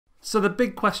So the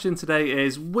big question today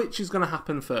is, which is going to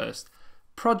happen first?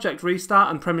 Project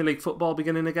Restart and Premier League football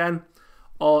beginning again,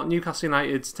 or Newcastle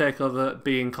United's takeover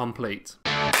being complete?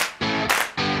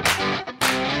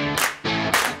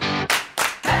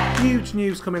 Huge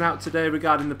news coming out today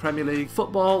regarding the Premier League.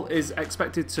 Football is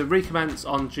expected to recommence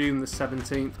on June the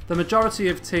 17th. The majority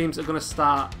of teams are going to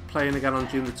start playing again on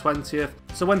June the 20th.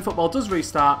 So when football does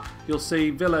restart, you'll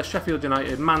see Villa, Sheffield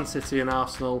United, Man City and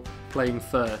Arsenal playing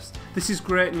first. This is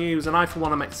great news, and I for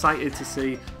one am excited to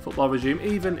see football resume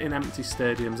even in empty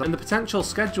stadiums. And the potential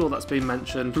schedule that's been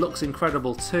mentioned looks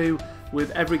incredible too,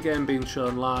 with every game being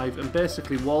shown live and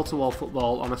basically wall-to-wall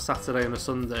football on a Saturday and a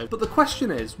Sunday. But the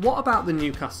question is, what about the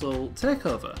Newcastle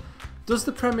takeover? Does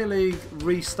the Premier League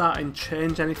restarting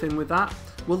change anything with that?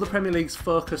 Will the Premier League's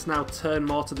focus now turn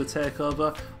more to the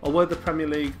takeover, or will the Premier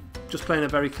League just playing a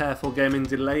very careful game in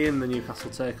delaying the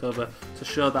Newcastle takeover to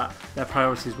show that their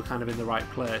priorities were kind of in the right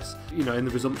place, you know, in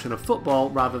the resumption of football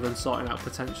rather than sorting out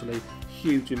potentially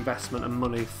huge investment and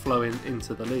money flowing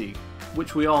into the league,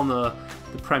 which we all know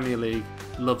the Premier League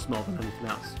loves more than anything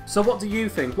else. So what do you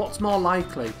think? What's more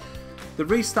likely? The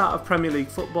restart of Premier League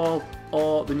football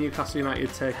or the Newcastle United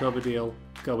takeover deal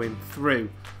going through?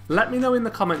 Let me know in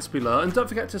the comments below, and don't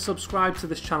forget to subscribe to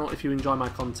this channel if you enjoy my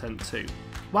content too.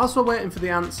 Whilst we're waiting for the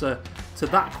answer to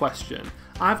that question,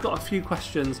 I've got a few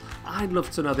questions I'd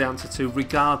love to know the answer to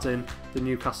regarding the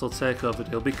Newcastle takeover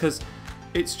deal, because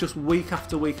it's just week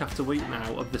after week after week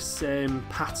now of the same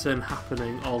pattern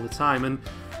happening all the time, and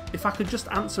if I could just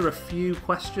answer a few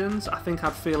questions, I think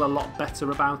I'd feel a lot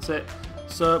better about it.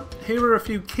 So here are a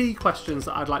few key questions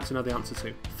that I'd like to know the answer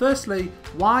to. Firstly,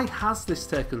 why has this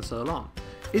taken so long?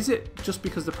 Is it just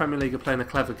because the Premier League are playing a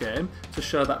clever game to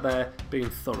show that they're being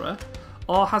thorough,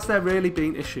 or has there really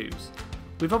been issues?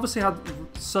 We've obviously had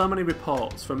so many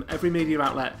reports from every media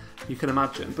outlet you can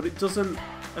imagine, but it doesn't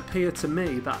appear to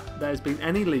me that there's been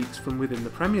any leaks from within the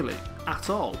Premier League at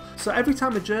all. So every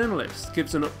time a journalist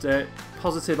gives an update,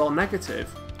 positive or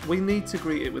negative, we need to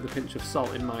greet it with a pinch of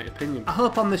salt, in my opinion. I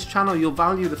hope on this channel you'll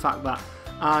value the fact that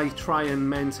I try and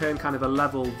maintain kind of a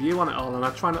level view on it all, and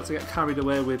I try not to get carried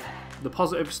away with the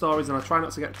positive stories, and I try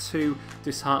not to get too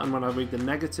disheartened when I read the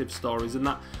negative stories, and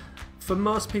that for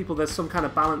most people there's some kind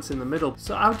of balance in the middle.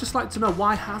 So I would just like to know,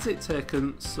 why has it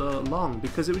taken so long?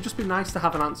 Because it would just be nice to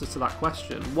have an answer to that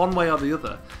question, one way or the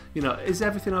other. You know, is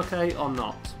everything okay or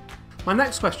not? My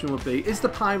next question would be, is the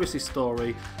piracy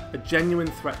story a genuine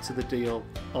threat to the deal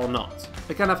or not?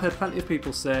 Again, I've heard plenty of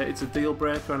people say it's a deal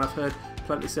breaker, and I've heard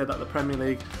plenty say that the Premier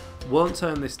League won't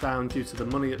turn this down due to the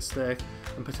money at stake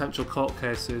and potential court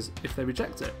cases if they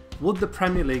reject it. Would the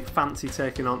Premier League fancy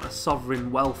taking on a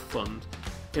sovereign wealth fund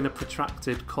in a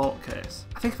protracted court case?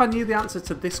 I think if I knew the answer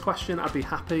to this question, I'd be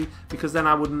happy, because then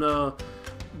I would know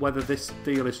whether this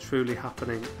deal is truly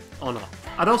happening or not.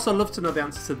 I'd also love to know the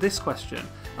answer to this question.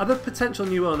 Are the potential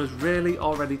new owners really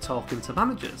already talking to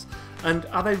managers? And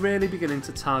are they really beginning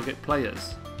to target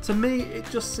players? To me, it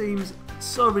just seems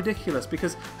so ridiculous,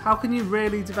 because how can you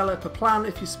really develop a plan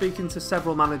if you're speaking to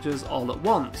several managers all at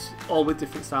once, all with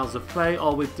different styles of play,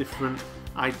 all with different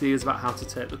ideas about how to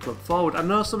take the club forward? I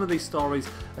know some of these stories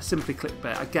are simply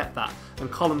clickbait, I get that,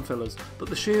 and column fillers, but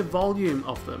the sheer volume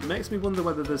of them makes me wonder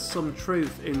whether there's some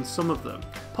truth in some of them.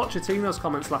 Pochettino's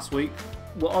comments last week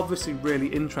were obviously really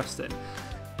interesting,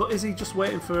 but is he just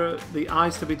waiting for the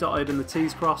I's to be dotted and the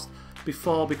T's crossed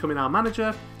before becoming our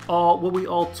manager, or were we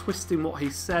all twisting what he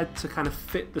said to kind of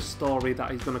fit the story that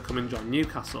he's going to come and join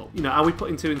Newcastle? You know, are we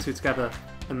putting two and two together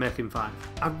and making five?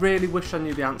 I really wish I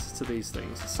knew the answer to these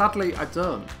things. Sadly, I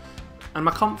don't. And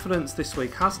my confidence this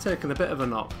week has taken a bit of a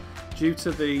knock due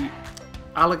to the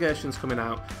allegations coming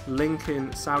out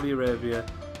linking Saudi Arabia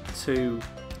to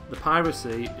the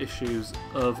piracy issues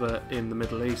over in the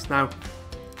Middle East. Now,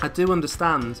 I do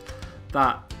understand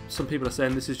that some people are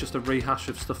saying this is just a rehash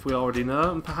of stuff we already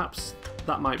know, and perhaps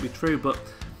that might be true, but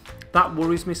that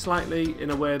worries me slightly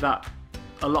in a way that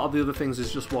a lot of the other things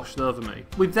has just washed over me.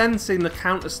 We've then seen the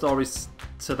counter stories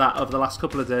to that over the last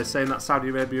couple of days, saying that Saudi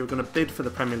Arabia are going to bid for the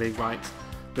Premier League rights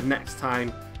the next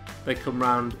time they come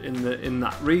round in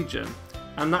that region,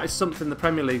 and that is something the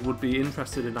Premier League would be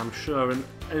interested in, I'm sure, and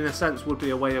in a sense would be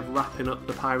a way of wrapping up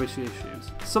the piracy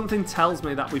issues. Something tells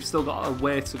me that we've still got a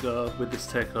way to go with this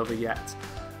takeover yet,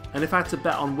 and if I had to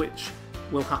bet on which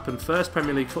will happen first,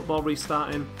 Premier League football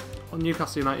restarting or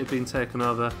Newcastle United being taken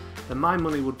over, then my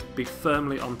money would be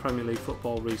firmly on Premier League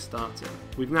football restarting.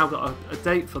 We've now got a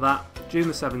date for that, June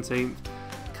the 17th.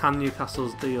 Can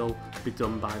Newcastle's deal be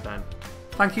done by then?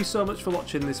 Thank you so much for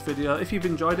watching this video. If you've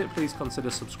enjoyed it, please consider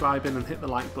subscribing and hit the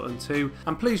like button too.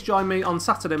 And please join me on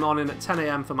Saturday morning at 10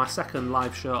 AM for my second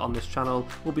live show on this channel.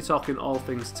 We'll be talking all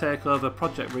things Takeover,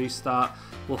 Project Restart.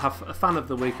 We'll have a fan of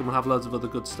the week and we'll have loads of other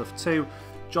good stuff too.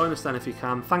 Join us then if you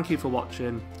can. Thank you for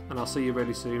watching, and I'll see you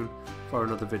really soon for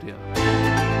another video.